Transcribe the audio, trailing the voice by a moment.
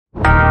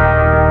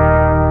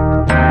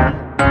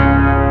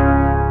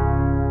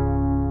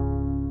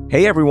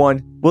Hey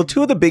everyone, will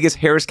two of the biggest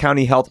Harris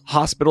County Health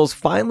hospitals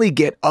finally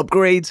get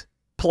upgrades?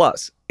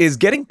 Plus, is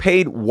getting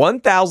paid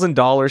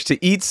 $1,000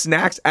 to eat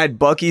snacks at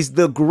Buc-ee's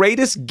the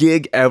greatest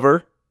gig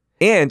ever?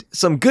 And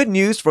some good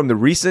news from the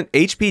recent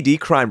HPD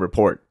crime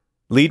report.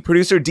 Lead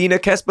producer Dina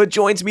Kespa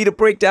joins me to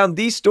break down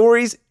these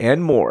stories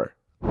and more.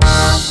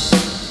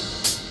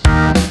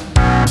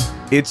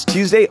 It's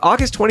Tuesday,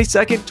 August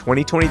 22nd,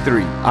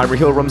 2023. I'm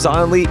Rahil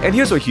Ramzanali, and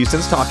here's what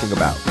Houston's talking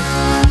about.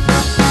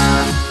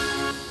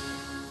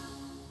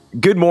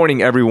 Good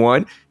morning,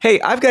 everyone.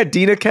 Hey, I've got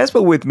Dina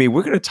Kespa with me.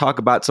 We're going to talk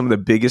about some of the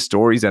biggest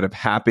stories that have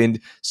happened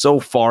so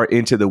far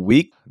into the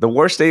week. The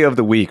worst day of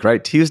the week,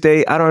 right?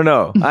 Tuesday, I don't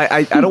know.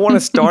 I don't want to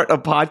start a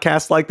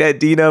podcast like that,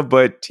 Dina,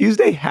 but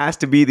Tuesday has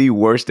to be the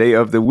worst day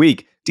of the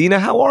week. Dina,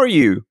 how are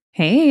you?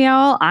 Hey,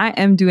 y'all. I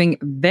am doing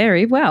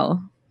very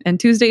well. And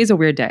Tuesday is a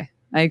weird day.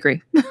 I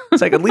agree.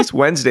 It's like at least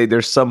Wednesday,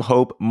 there's some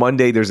hope.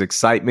 Monday, there's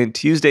excitement.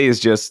 Tuesday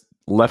is just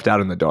left out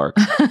in the dark.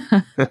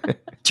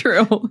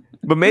 True.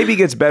 But maybe it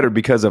gets better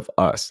because of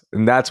us.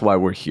 And that's why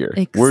we're here.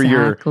 Exactly. We're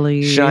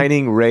your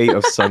shining ray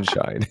of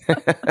sunshine.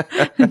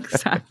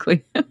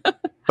 Exactly.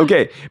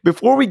 Okay,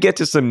 before we get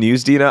to some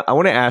news, Dina, I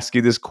want to ask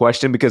you this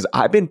question because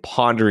I've been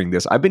pondering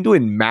this. I've been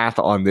doing math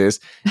on this,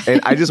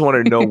 and I just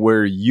want to know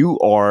where you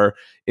are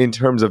in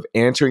terms of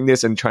answering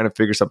this and trying to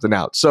figure something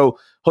out. So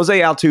Jose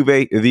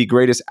Altuve, the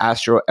greatest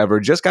Astro ever,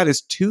 just got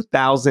his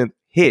 2,000th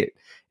hit.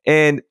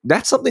 And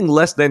that's something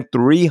less than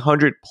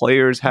 300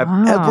 players have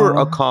ever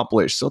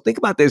accomplished. So think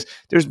about this.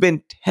 There's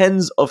been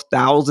tens of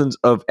thousands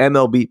of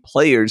MLB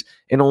players,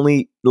 and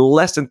only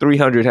less than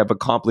 300 have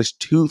accomplished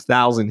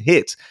 2,000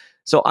 hits.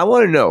 So I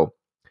want to know,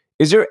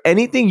 is there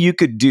anything you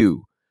could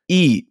do,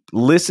 eat,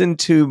 listen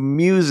to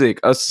music,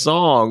 a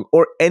song,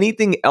 or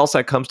anything else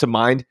that comes to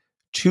mind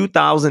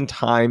 2,000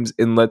 times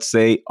in, let's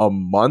say, a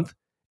month?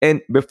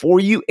 And before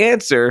you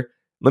answer,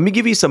 let me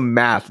give you some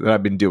math that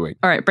I've been doing.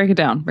 All right, break it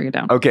down.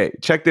 Okay,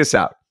 check this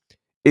out.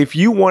 If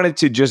you wanted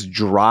to just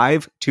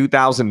drive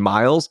 2,000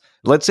 miles,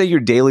 let's say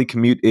your daily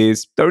commute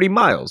is 30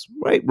 miles,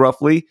 right?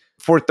 Roughly.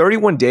 For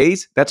 31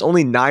 days, that's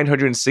only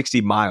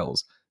 960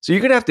 miles. So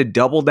you're going to have to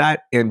double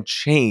that and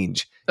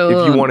change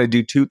if you want to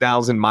do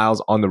 2,000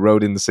 miles on the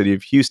road in the city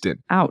of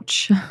Houston.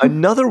 Ouch.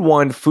 Another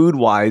one,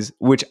 food-wise,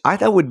 which I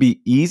thought would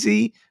be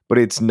easy, but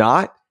it's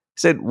not,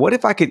 said, what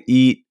if I could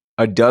eat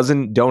a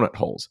dozen donut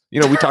holes?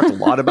 You know, we talked a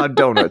lot about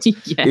donuts.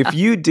 Yeah. If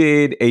you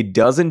did a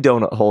dozen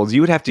donut holes,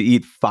 you would have to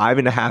eat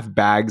 5.5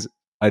 bags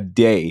a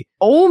day.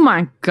 Oh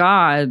my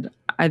God.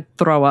 I'd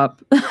throw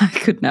up. I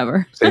could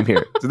never. Same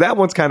here. So that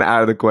one's kind of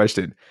out of the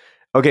question.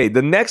 Okay,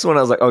 the next one,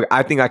 I was like, okay,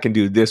 I think I can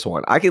do this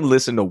one. I can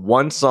listen to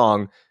one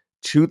song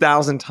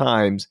 2,000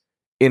 times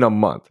in a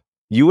month.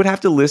 You would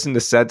have to listen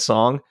to said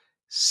song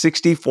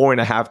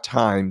 64.5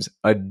 times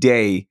a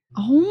day.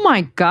 Oh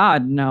my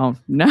God. No.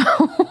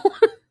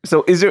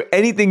 So is there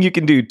anything you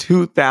can do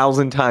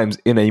 2,000 times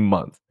in a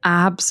month?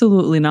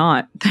 Absolutely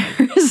not.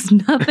 There is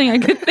nothing I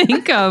could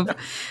think of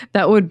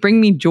that would bring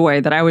me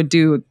joy that I would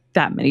do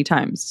that many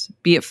times.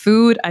 Be it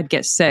food, I'd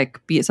get sick.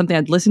 Be it something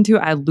I'd listen to,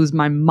 I'd lose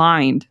my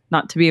mind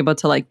not to be able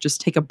to just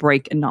take a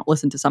break and not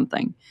listen to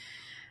something.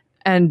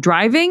 And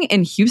driving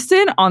in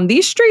Houston on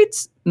these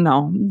streets,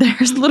 no,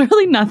 there's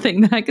literally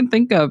nothing that I can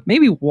think of.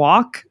 Maybe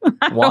walk.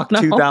 Walk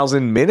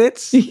 2,000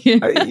 minutes?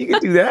 Yeah. You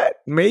could do that,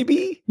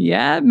 maybe.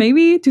 Yeah,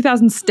 maybe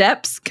 2,000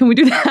 steps. Can we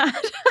do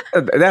that?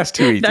 That's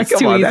too easy. That's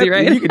too easy,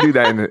 right? You could do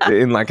that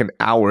in like an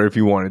hour if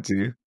you wanted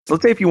to. So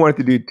let's say if you wanted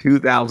to do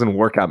 2,000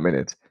 workout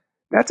minutes,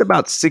 that's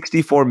about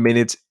 64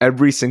 minutes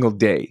every single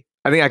day.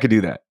 I think I could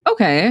do that.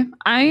 Okay.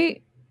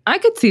 I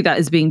could see that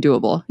as being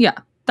doable. Yeah.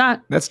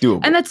 That's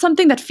doable. And that's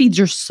something that feeds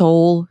your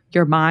soul,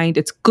 your mind.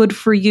 It's good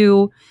for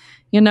you.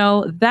 You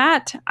know,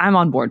 that I'm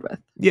on board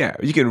with. Yeah,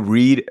 you can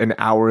read an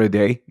hour a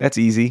day. That's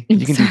easy. Exactly.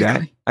 You can do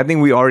that. I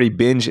think we already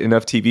binge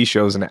enough TV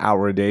shows an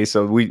hour a day,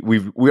 so we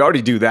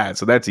already do that.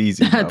 So that's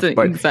easy enough.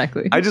 But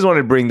exactly. I just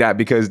wanted to bring that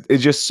because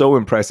it's just so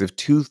impressive.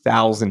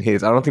 2,000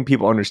 hits. I don't think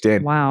people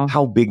understand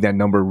how big that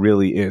number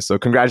really is. So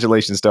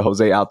congratulations to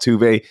Jose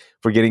Altuve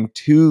for getting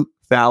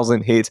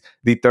 2,000 hits,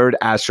 the third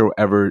Astro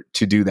ever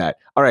to do that.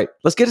 All right,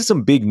 let's get to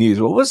some big news.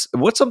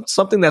 What's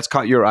something that's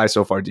caught your eye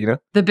so far, Dina?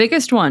 The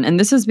biggest one, and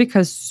this is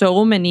because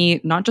so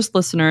many, not just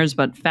listeners,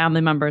 but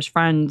family members,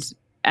 friends,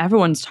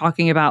 everyone's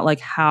talking about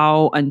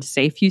how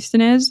unsafe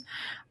Houston is.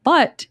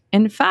 But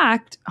in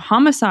fact,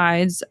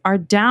 homicides are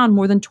down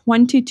more than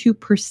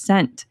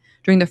 22%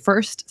 during the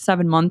first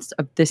 7 months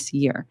of this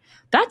year.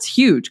 That's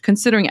huge,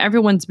 considering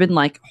everyone's been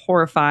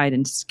horrified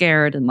and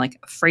scared and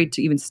afraid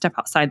to even step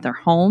outside their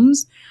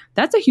homes.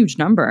 That's a huge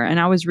number. And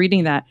I was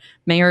reading that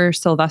Mayor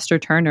Sylvester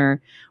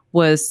Turner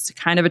was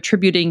kind of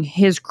attributing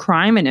his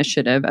crime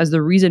initiative as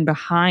the reason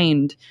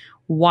behind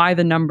why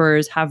the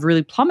numbers have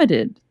really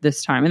plummeted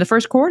this time in the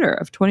first quarter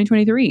of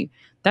 2023.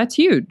 That's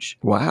huge.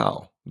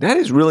 Wow. That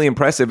is really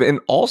impressive. And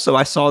also,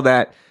 I saw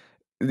that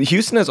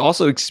Houston has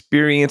also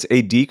experienced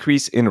a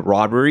decrease in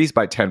robberies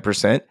by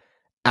 10%,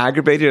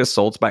 aggravated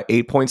assaults by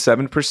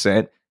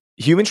 8.7%,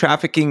 human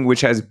trafficking,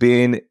 which has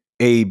been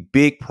a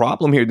big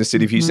problem here in the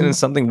city of Houston, and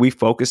something we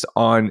focused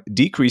on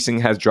decreasing,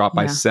 has dropped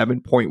by Yeah.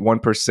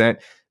 7.1%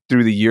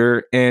 through the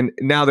year. And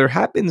now there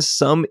have been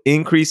some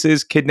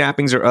increases.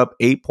 Kidnappings are up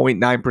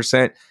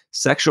 8.9%,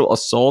 sexual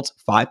assaults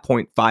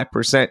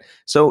 5.5%.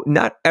 So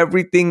not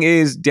everything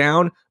is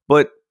down,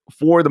 but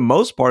for the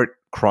most part,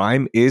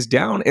 crime is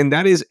down. And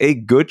that is a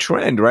good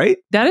trend, right?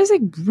 That is a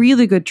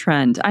really good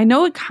trend. I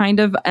know it kind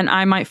of, and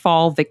I might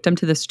fall victim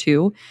to this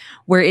too,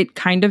 where it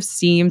kind of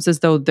seems as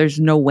though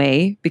there's no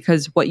way,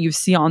 because what you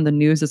see on the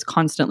news is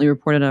constantly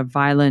reported of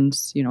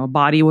violence. You know, a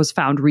body was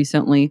found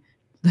recently.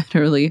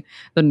 Literally,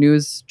 the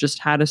news just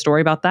had a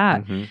story about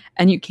that. Mm-hmm.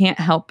 And you can't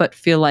help but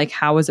feel like,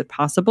 how is it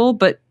possible?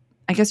 But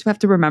I guess we have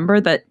to remember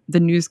that the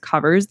news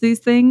covers these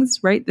things,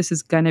 right? This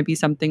is going to be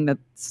something that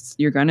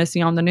you're going to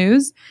see on the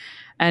news.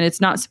 And it's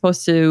not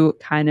supposed to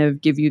kind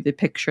of give you the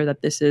picture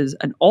that this is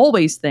an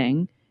always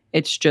thing.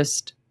 It's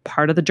just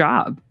part of the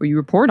job where you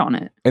report on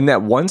it. And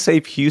that One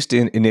Safe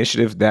Houston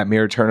initiative that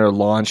Mayor Turner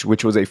launched,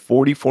 which was a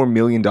 $44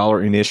 million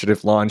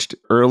initiative launched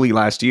early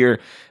last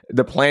year,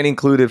 the plan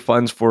included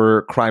funds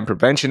for crime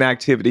prevention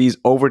activities,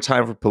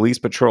 overtime for police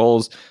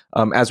patrols,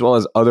 as well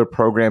as other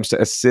programs to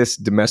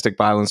assist domestic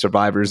violence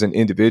survivors and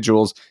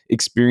individuals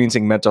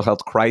experiencing mental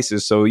health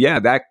crisis. So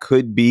yeah, that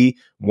could be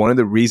one of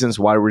the reasons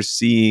why we're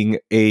seeing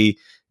a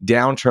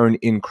downturn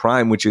in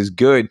crime, which is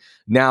good.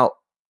 Now,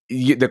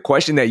 the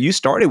question that you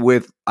started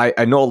with,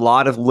 I know a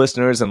lot of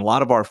listeners and a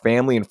lot of our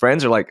family and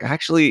friends are like,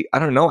 actually, I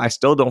don't know, I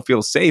still don't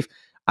feel safe.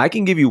 I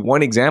can give you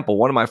one example.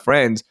 One of my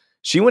friends,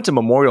 she went to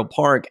Memorial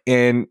Park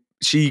and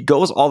she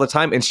goes all the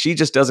time and she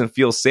just doesn't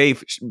feel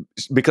safe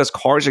because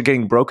cars are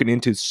getting broken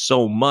into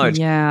so much.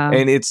 Yeah.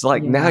 And it's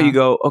like, now you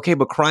go, okay,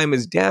 but crime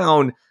is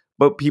down,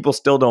 but people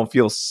still don't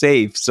feel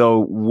safe.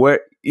 So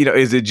what,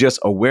 is it just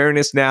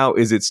awareness now?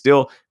 Is it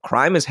still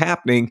crime is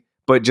happening,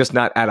 but just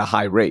not at a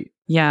high rate?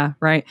 Yeah,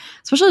 right.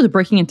 Especially the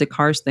breaking into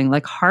cars thing.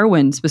 Like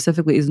Harwin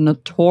specifically is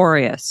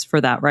notorious for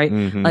that, right?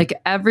 Mm-hmm. Like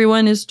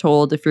everyone is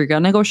told, if you're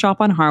going to go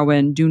shop on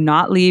Harwin, do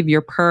not leave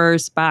your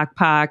purse,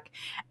 backpack,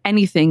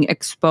 anything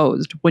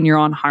exposed when you're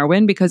on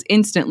Harwin, because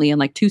instantly in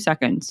like 2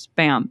 seconds,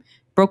 bam,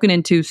 broken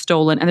into,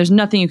 stolen, and there's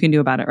nothing you can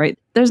do about it, right?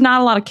 There's not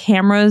a lot of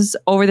cameras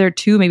over there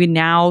too. Maybe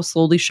now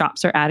slowly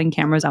shops are adding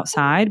cameras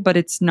outside, but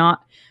it's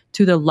not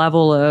to the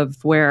level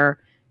of where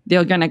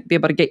they're going to be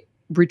able to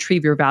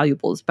retrieve your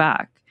valuables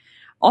back.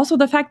 Also,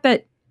 the fact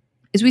that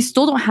is we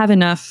still don't have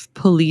enough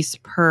police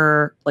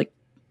per like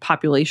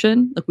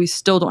population. Like we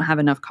still don't have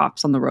enough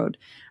cops on the road.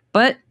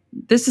 But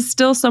this is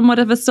still somewhat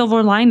of a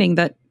silver lining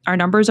that our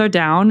numbers are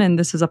down, and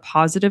this is a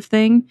positive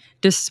thing,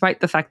 despite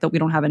the fact that we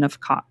don't have enough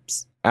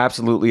cops.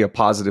 Absolutely a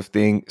positive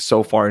thing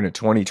so far into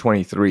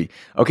 2023.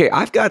 Okay,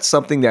 I've got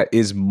something that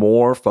is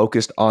more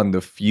focused on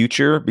the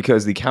future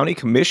because the county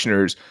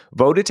commissioners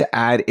voted to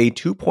add a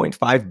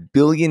 $2.5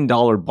 billion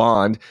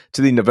bond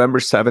to the November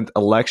 7th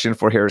election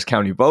for Harris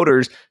County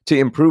voters to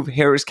improve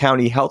Harris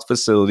County health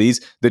facilities,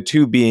 the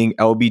two being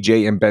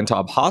LBJ and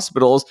Bentop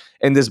hospitals.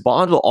 And this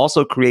bond will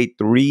also create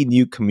 3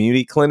 new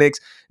community clinics.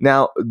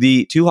 Now,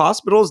 the 2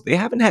 hospitals, they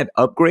haven't had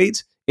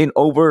upgrades in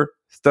over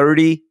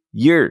 30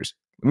 years.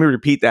 Let me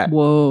repeat that.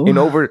 Whoa. In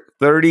over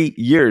 30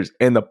 years.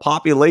 And the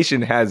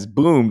population has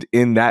boomed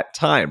in that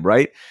time,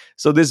 right?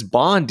 So this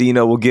bond,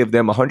 Dina, will give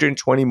them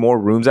 120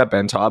 more rooms at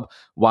Bentop,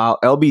 while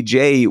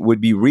LBJ would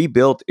be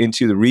rebuilt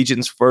into the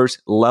region's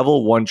first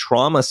level 1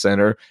 trauma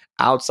center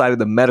outside of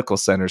the medical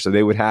center. So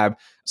they would have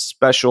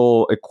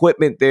special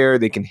equipment there.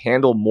 They can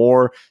handle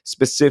more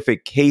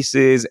specific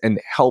cases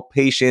and help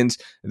patients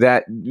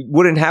that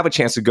wouldn't have a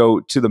chance to go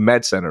to the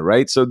med center,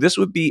 right? So this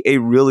would be a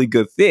really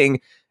good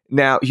thing.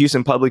 Now,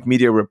 Houston Public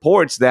Media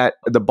reports that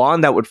the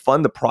bond that would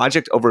fund the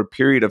project over a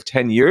period of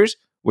 10 years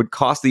would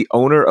cost the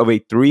owner of a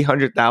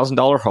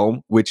 $300,000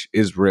 home, which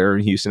is rare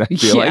in Houston, I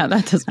feel like,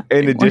 that does not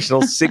an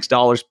additional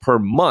 $6 per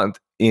month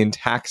in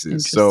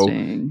taxes. So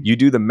you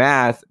do the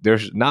math,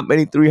 there's not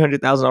many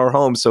 $300,000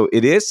 homes. So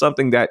it is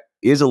something that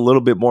is a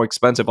little bit more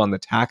expensive on the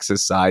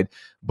taxes side,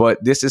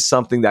 but this is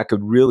something that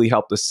could really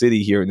help the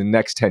city here in the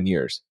next 10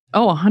 years.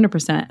 Oh,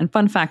 100%. And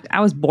fun fact, I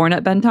was born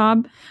at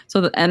Bentop,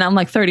 and I'm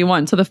like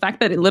 31. So the fact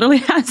that it literally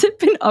hasn't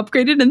been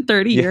upgraded in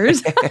 30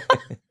 years.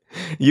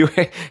 you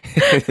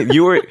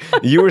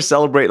were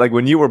celebrating, like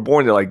when you were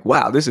born, they're like,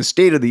 wow, this is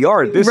state of the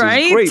art. This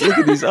right? is great. Look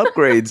at these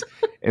upgrades.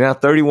 And now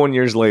 31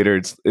 years later,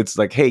 it's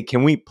like, hey,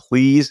 can we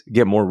please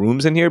get more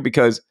rooms in here?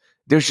 Because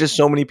there's just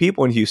so many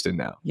people in Houston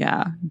now.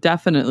 Yeah,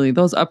 definitely.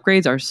 Those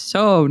upgrades are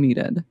so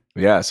needed.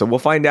 Yeah, so we'll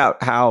find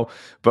out how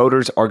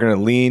voters are going to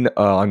lean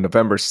on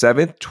November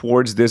 7th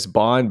towards this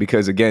bond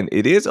because, again,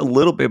 it is a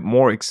little bit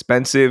more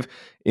expensive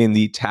in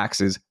the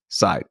taxes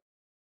side.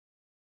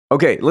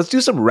 Okay, let's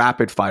do some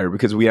rapid fire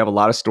because we have a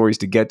lot of stories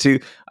to get to.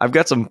 I've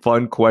got some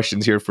fun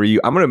questions here for you.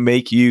 I'm going to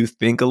make you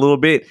think a little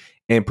bit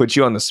and put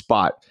you on the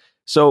spot.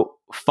 So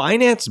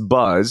Finance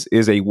Buzz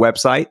is a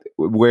website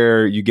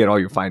where you get all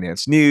your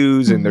finance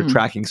news and they're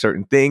tracking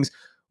certain things.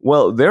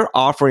 Well, they're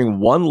offering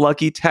one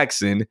lucky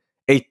Texan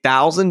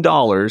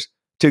 $1,000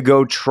 to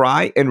go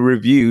try and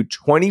review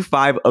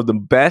 25 of the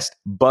best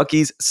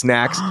Buc-ee's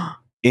snacks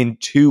in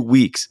 2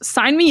 weeks.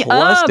 Sign me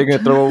Plus, up. they're going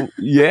to throw,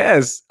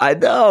 yes, I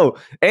know.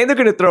 And they're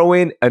going to throw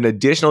in an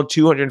additional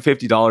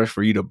 $250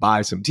 for you to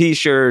buy some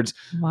t-shirts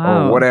or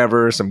Wow.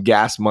 whatever, some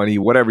gas money,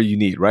 whatever you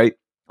need, right?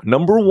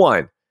 Number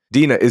one,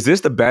 Dina, is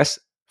this the best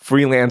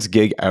freelance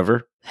gig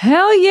ever?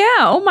 Hell yeah.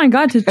 Oh my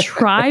God. To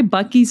try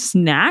Buc-ee's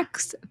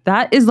snacks,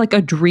 that is like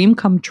a dream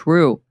come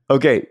true.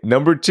 Okay,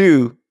 number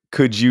two,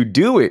 could you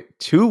do it?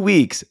 2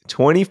 weeks,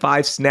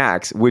 25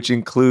 snacks, which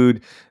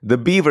include the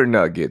beaver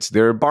nuggets,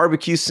 their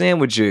barbecue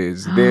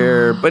sandwiches,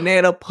 their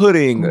banana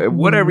pudding,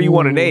 whatever you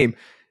want to name.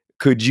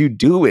 Could you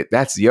do it?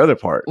 That's the other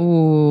part.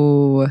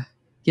 Ooh.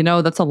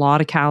 That's a lot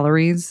of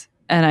calories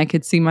and I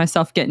could see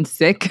myself getting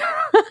sick.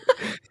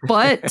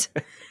 but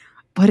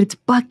it's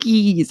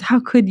Buc-ee's. How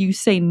could you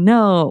say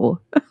no?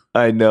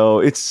 I know.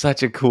 It's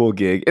such a cool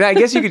gig. And I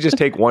guess you could just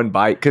take one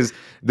bite because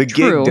the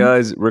True. gig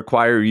does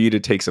require you to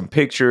take some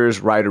pictures,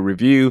 write a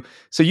review.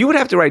 So you would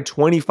have to write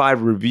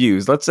 25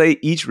 reviews. Let's say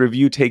each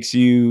review takes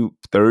you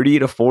 30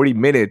 to 40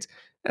 minutes.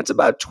 That's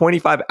about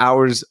 25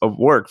 hours of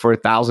work for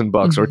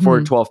 $1,000 or for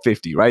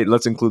 $1,250, right?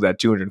 Let's include that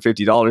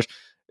 $250.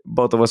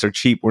 Both of us are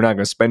cheap. We're not going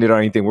to spend it on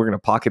anything. We're going to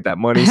pocket that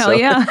money. Hell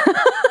yeah.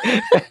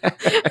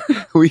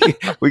 we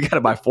got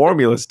to buy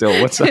formula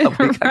still. What's up?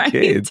 We got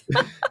kids.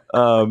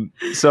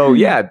 So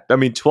yeah, I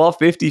mean,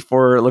 $1,250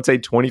 for, let's say,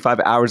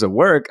 25 hours of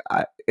work,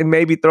 and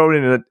maybe throw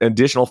in an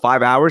additional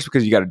 5 hours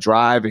because you got to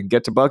drive and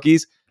get to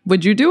Buc-ee's.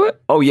 Would you do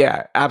it? Oh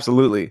yeah,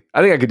 absolutely.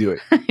 I think I could do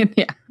it.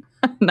 Yeah.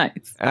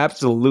 Nice.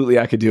 Absolutely,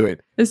 I could do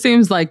it. It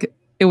seems like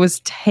it was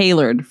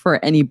tailored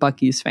for any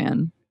Buc-ee's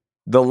fan.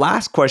 The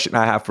last question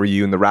I have for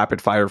you in the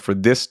rapid fire for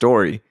this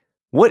story,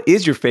 what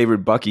is your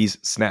favorite Buc-ee's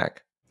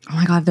snack? Oh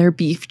my God, their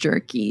beef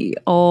jerky.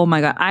 Oh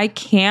my God. I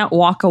can't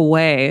walk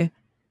away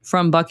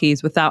from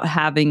Buc-ee's without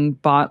having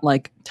bought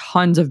like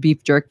tons of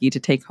beef jerky to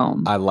take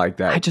home. I like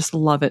that. I just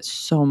love it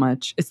so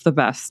much. It's the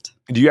best.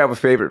 Do you have a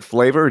favorite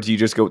flavor or do you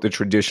just go with the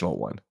traditional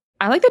one?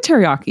 I like the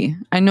teriyaki.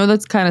 I know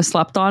that's kind of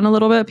slept on a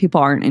little bit.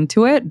 People aren't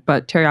into it,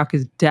 but teriyaki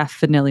is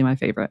definitely my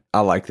favorite. I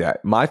like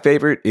that. My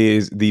favorite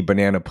is the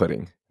banana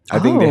pudding. I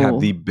think they have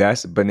the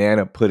best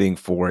banana pudding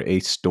for a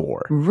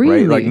store.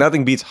 Really? Right? Like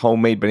nothing beats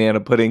homemade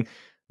banana pudding.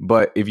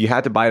 But if you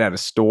had to buy it at a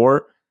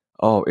store,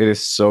 oh, it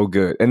is so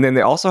good. And then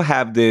they also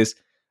have this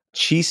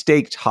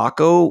cheesesteak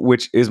taco,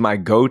 which is my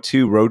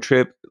go-to road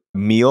trip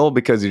meal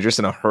because you're just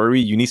in a hurry.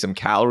 You need some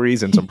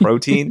calories and some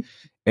protein.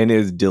 And it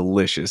is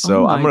delicious.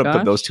 So I'm going to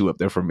put those two up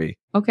there for me.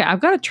 Okay, I've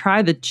got to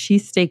try the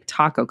cheesesteak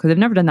taco because I've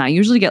never done that. I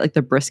usually get like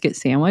the brisket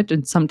sandwich,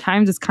 and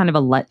sometimes it's kind of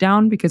a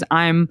letdown because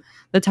I'm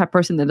the type of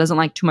person that doesn't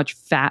like too much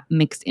fat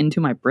mixed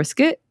into my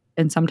brisket.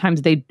 And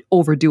sometimes they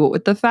overdo it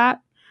with the fat.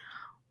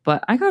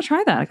 But I got to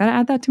try that. I got to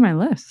add that to my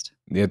list.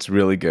 It's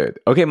really good.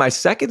 Okay, my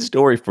second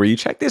story for you.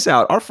 Check this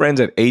out. Our friends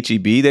at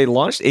HEB, they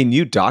launched a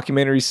new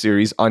documentary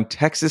series on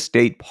Texas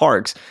state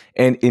parks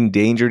and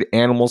endangered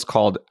animals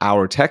called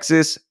Our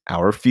Texas,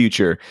 Our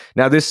Future.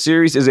 Now, this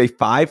series is a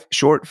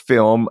 5-short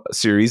film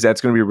series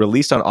that's going to be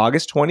released on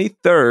August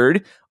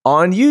 23rd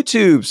on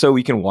YouTube, so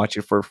we can watch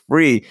it for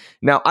free.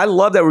 Now, I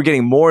love that we're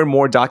getting more and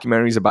more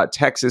documentaries about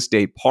Texas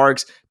state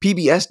parks.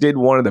 PBS did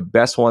one of the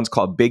best ones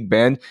called Big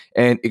Bend,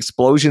 and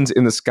Explosions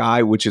in the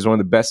Sky, which is one of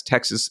the best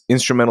Texas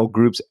instrumental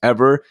groups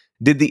ever,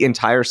 did the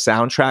entire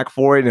soundtrack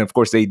for it. And of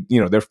course,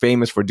 they're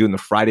famous for doing the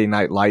Friday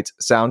Night Lights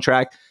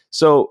soundtrack.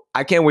 So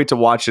I can't wait to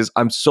watch this.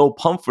 I'm so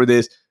pumped for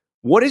this.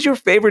 What is your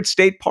favorite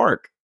state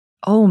park?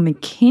 Oh,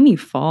 McKinney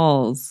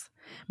Falls.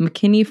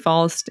 McKinney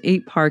Falls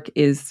State Park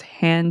is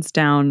hands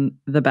down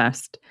the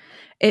best.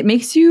 It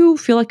makes you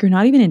feel like you're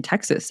not even in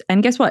Texas.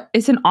 And guess what?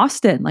 It's in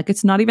Austin. Like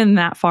it's not even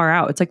that far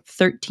out. It's like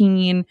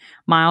 13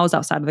 miles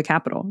outside of the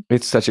capital.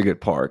 It's such a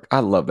good park. I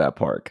love that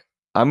park.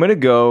 I'm going to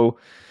go.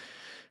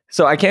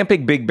 So I can't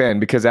pick Big Bend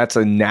because that's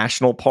a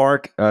national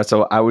park.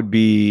 So I'd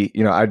be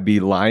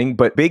lying.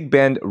 But Big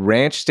Bend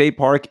Ranch State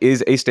Park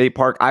is a state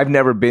park. I've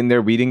never been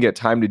there. We didn't get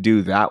time to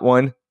do that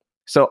one.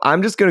 So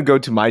I'm just going to go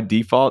to my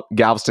default,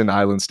 Galveston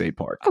Island State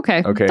Park.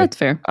 Okay, that's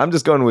fair. I'm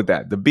just going with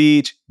that. The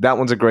beach, that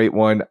one's a great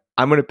one.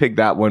 I'm going to pick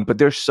that one. But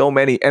there's so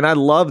many. And I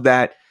love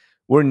that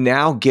we're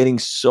now getting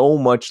so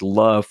much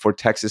love for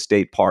Texas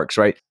state parks,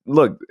 right?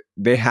 Look,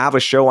 they have a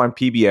show on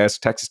PBS,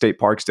 Texas State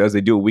Parks does. They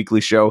do a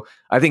weekly show.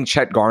 I think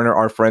Chet Garner,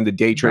 our friend, the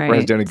day tripper,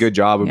 has done a good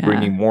job of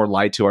bringing more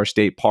light to our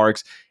state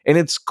parks. And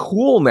it's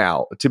cool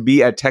now to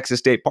be at Texas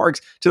state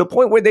parks to the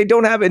point where they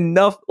don't have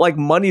enough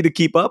money to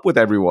keep up with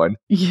everyone.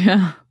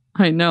 Yeah,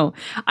 I know.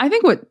 I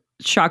think what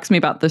shocks me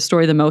about this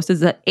story the most is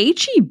that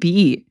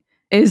HEB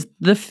is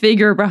the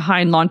figure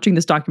behind launching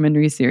this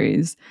documentary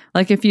series.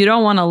 Like, if you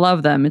don't want to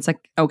love them, it's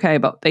like, okay,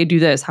 but they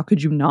do this. How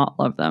could you not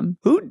love them?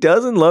 Who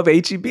doesn't love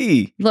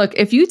HEB? Look,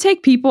 if you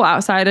take people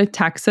outside of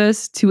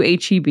Texas to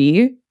HEB,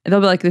 they'll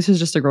be like, this is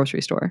just a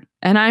grocery store.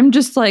 And I'm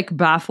just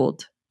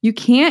baffled. You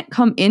can't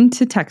come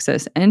into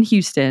Texas and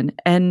Houston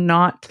and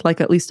not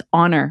at least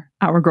honor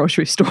our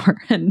grocery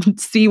store and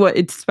see what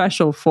it's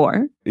special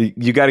for.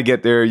 You got to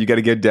get there. You got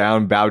to get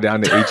down, bow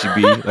down to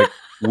HEB.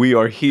 We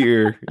are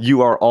here.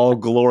 You are all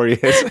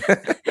glorious.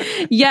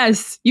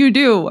 Yes, you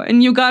do.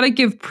 And you got to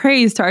give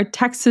praise to our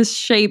Texas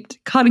shaped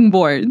cutting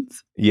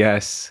boards.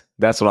 Yes,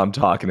 that's what I'm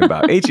talking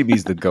about.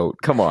 HEB's the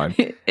GOAT. Come on.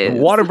 It is.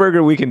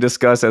 Whataburger we can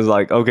discuss as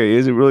like, okay,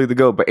 is it really the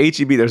GOAT? But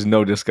HEB, there's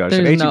no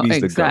discussion. There's no,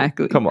 HEB's the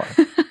exactly. GOAT. Come on.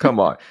 Come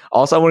on.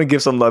 Also, I want to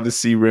give some love to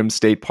Sea Rim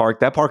State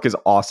Park. That park is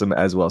awesome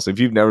as well. So if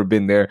you've never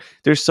been there,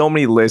 there's so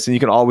many lists, and you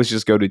can always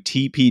just go to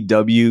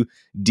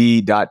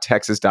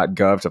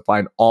tpwd.texas.gov to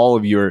find all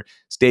of your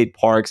state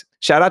parks.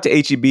 Shout out to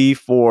HEB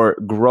for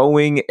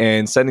growing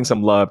and sending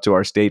some love to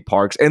our state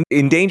parks and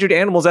endangered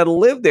animals that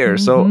live there.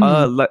 So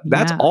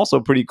that's Yeah. also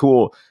pretty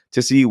cool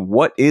to see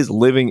what is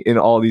living in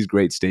all these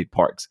great state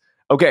parks.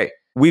 Okay,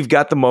 we've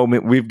got the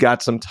moment. We've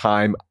got some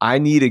time. I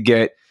need to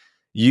get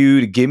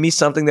you to give me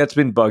something that's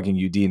been bugging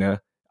you,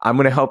 Dina. I'm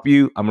going to help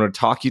you. I'm going to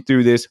talk you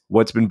through this.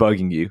 What's been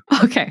bugging you?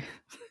 Okay.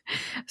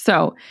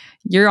 So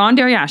you're on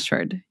Dairy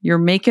Ashford. You're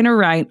making a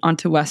right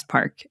onto West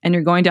Park, and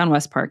you're going down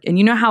West Park. And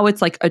you know how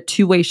it's like a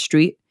two-way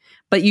street,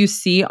 but you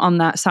see on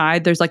that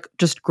side, there's like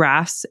just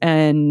grass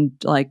and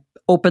like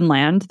open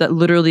land that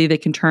literally they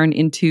can turn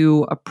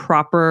into a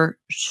proper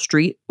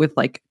street with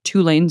like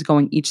two lanes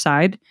going each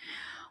side.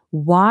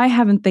 Why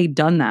haven't they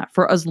done that?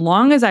 For as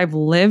long as I've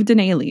lived in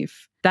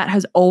A-Leaf, that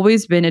has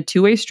always been a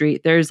two-way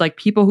street. There's like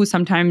people who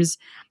sometimes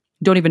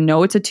don't even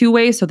know it's a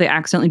two-way, so they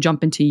accidentally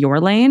jump into your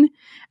lane.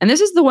 And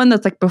this is the one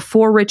that's like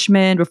before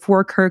Richmond,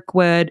 before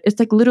Kirkwood. It's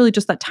like literally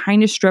just that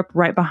tiny strip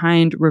right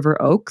behind River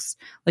Oaks.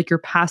 Like you're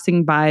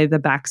passing by the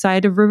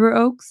backside of River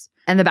Oaks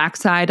and the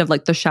backside of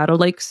like the Shadow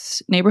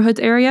Lakes neighborhoods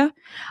area.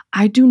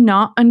 I do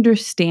not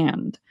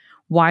understand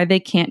why they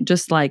can't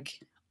just like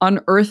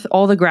unearth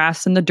all the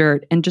grass and the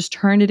dirt and just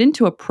turn it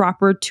into a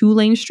proper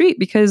two-lane street,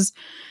 because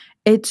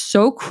it's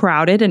so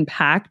crowded and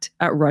packed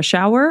at rush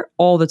hour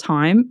all the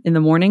time in the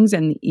mornings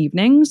and the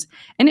evenings.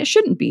 And it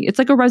shouldn't be. It's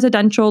like a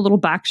residential little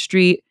back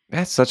street.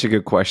 That's such a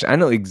good question. I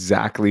know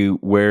exactly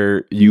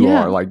where you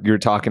are, like you're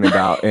talking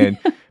about. And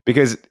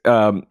because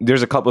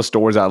there's a couple of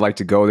stores I'd like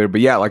to go there.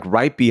 But yeah, like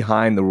right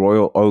behind the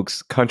Royal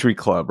Oaks Country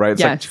Club, right?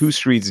 It's like 2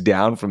 streets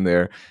down from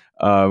there.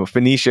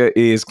 Phoenicia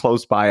is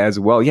close by as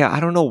well. Yeah,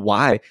 I don't know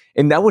why.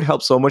 And that would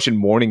help so much in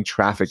morning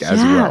traffic as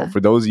well. For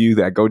those of you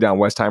that go down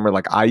Westheimer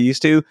like I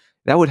used to,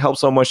 that would help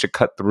so much to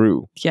cut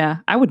through. Yeah,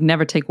 I would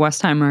never take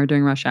Westheimer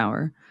during rush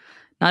hour.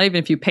 Not even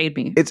if you paid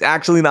me. It's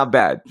actually not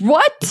bad.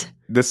 What?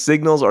 The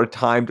signals are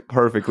timed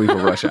perfectly for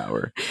rush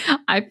hour.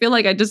 I feel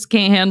like I just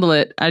can't handle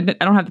it. I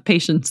don't have the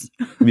patience.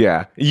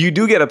 Yeah. You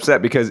do get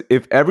upset because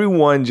if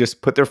everyone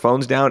just put their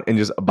phones down and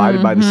just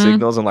abided by the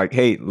signals and like,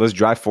 hey, let's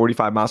drive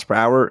 45 miles per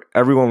hour,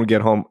 everyone would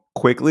get home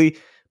quickly.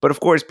 But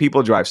of course,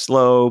 people drive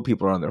slow.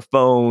 People are on their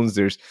phones.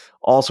 There's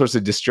all sorts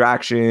of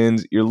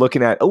distractions. You're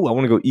looking at, oh, I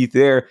want to go eat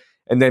there.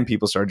 And then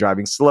people start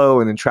driving slow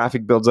and then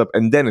traffic builds up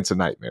and then it's a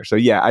nightmare. So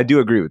yeah, I do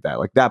agree with that.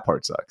 Like that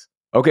part sucks.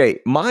 Okay,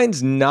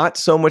 mine's not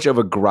so much of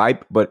a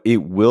gripe, but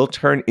it will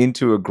turn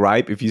into a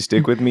gripe if you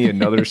stick with me,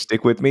 another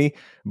stick with me.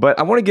 But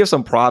I want to give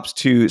some props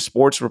to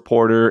sports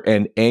reporter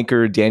and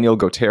anchor Daniel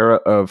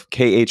Gotera of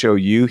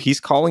KHOU.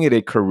 He's calling it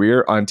a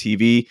career on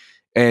TV,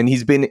 and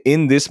he's been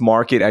in this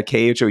market at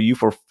KHOU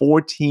for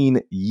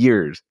 14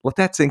 years. Let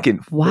that sink in.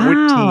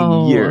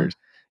 14 years.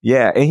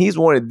 Yeah, and he's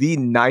one of the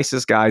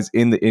nicest guys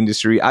in the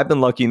industry. I've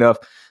been lucky enough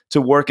to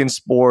work in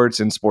sports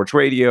and sports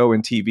radio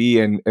and TV,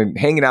 and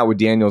hanging out with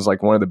Daniel is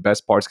like one of the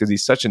best parts because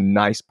he's such a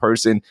nice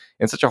person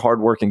and such a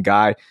hardworking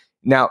guy.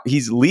 Now,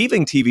 he's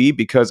leaving TV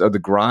because of the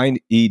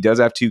grind. He does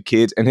have 2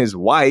 kids, and his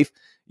wife,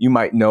 you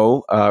might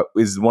know,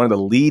 is one of the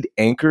lead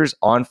anchors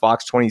on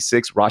Fox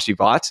 26, Rashi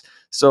Vats.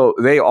 So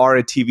they are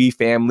a TV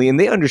family, and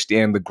they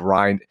understand the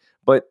grind.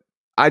 But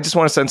I just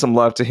want to send some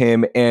love to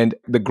him. And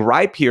the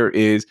gripe here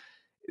is,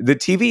 the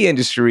TV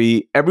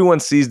industry, everyone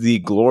sees the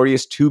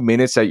glorious 2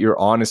 minutes that you're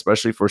on,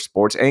 especially for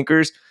sports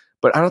anchors,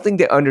 but I don't think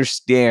they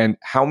understand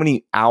how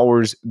many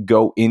hours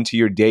go into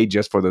your day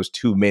just for those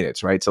 2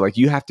 minutes, right? So like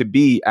you have to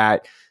be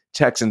at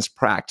Texans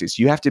practice.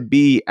 You have to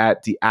be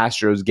at the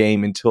Astros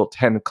game until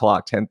 10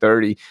 o'clock,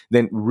 10:30,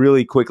 then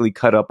really quickly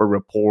cut up a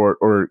report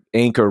or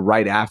anchor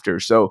right after.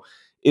 So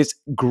it's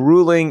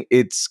grueling,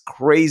 it's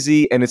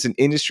crazy, and it's an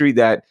industry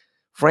that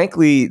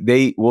frankly,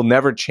 they will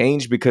never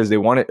change because they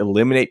want to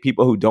eliminate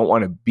people who don't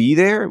want to be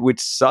there, which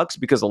sucks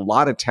because a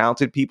lot of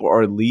talented people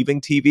are leaving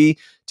TV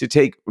to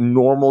take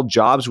normal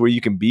jobs where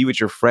you can be with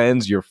your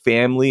friends, your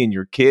family, and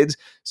your kids.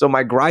 So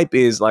my gripe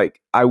is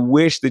like, I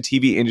wish the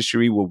TV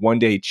industry would one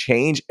day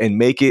change and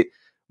make it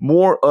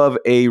more of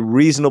a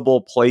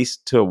reasonable place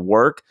to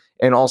work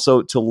and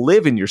also to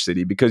live in your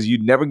city, because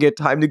you'd never get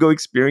time to go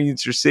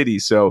experience your city.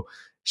 So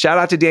shout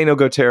out to Daniel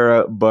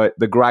Gotera, but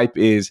the gripe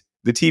is,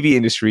 the TV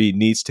industry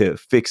needs to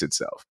fix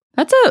itself.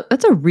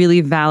 That's a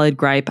really valid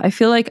gripe. I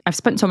feel like I've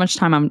spent so much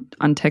time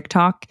on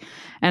TikTok,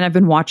 and I've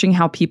been watching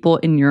how people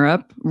in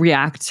Europe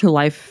react to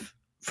life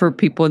for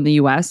people in the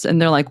US.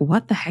 And they're like,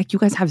 what the heck? You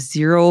guys have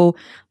zero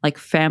like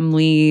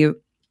family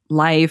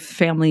life,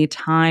 family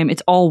time.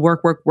 It's all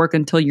work, work, work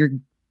until you're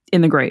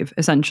in the grave,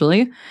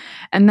 essentially.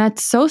 And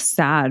that's so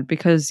sad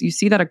because you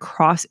see that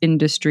across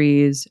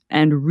industries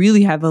and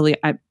really heavily,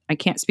 I I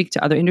can't speak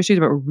to other industries,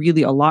 but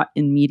really a lot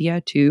in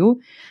media too,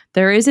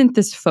 there isn't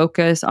this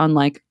focus on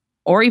like,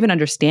 or even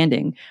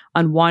understanding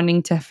on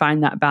wanting to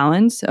find that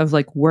balance of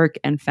like work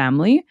and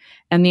family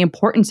and the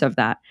importance of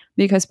that.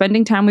 Because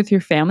spending time with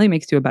your family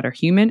makes you a better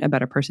human, a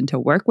better person to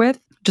work with,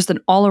 just an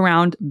all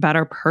around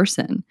better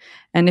person.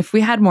 And if we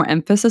had more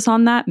emphasis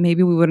on that,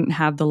 maybe we wouldn't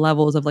have the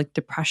levels of like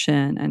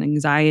depression and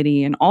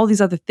anxiety and all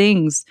these other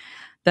things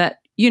that,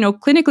 you know,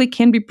 clinically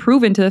can be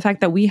proven to the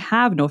fact that we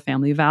have no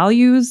family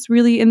values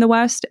really in the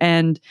West.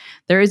 And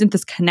there isn't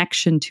this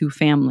connection to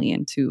family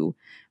and to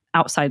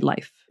outside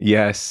life.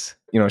 Yes.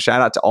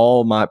 Shout out to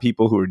all my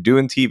people who are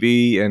doing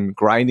TV and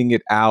grinding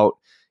it out.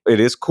 It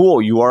is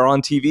cool. You are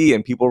on TV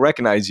and people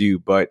recognize you,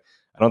 but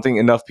I don't think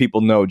enough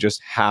people know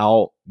just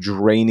how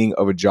draining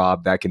of a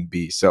job that can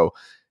be. So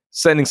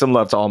sending some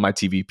love to all my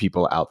TV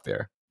people out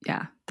there.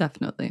 Yeah,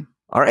 definitely.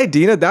 All right,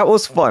 Dina, that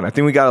was fun. I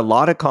think we got a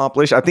lot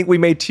accomplished. I think we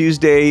made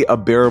Tuesday a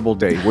bearable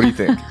day. What do you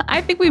think?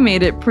 I think we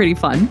made it pretty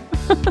fun.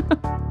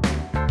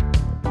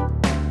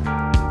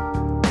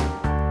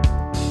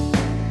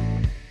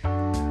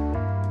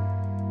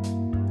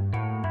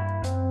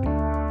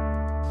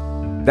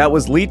 That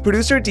was lead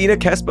producer Dina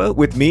Kespa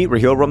with me,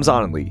 Raheel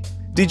Ramzanali.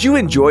 Did you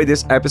enjoy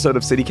this episode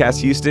of CityCast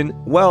Houston?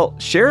 Well,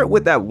 share it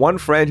with that one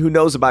friend who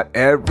knows about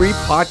every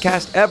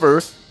podcast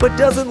ever, but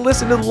doesn't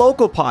listen to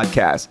local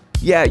podcasts.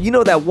 Yeah, you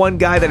know that one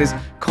guy that is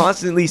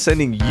constantly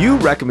sending you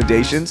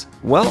recommendations?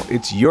 Well,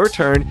 it's your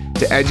turn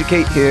to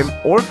educate him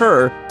or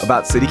her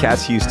about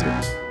CityCast Houston.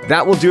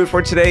 That will do it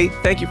for today.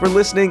 Thank you for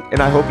listening, and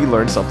I hope you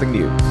learned something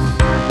new.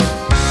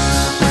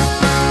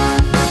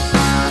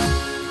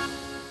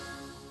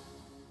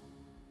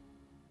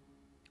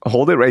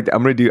 Hold it right there.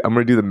 I'm gonna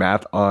do the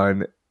math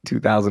on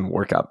 2,000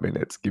 workout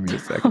minutes. Give me a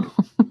second.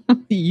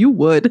 You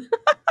would.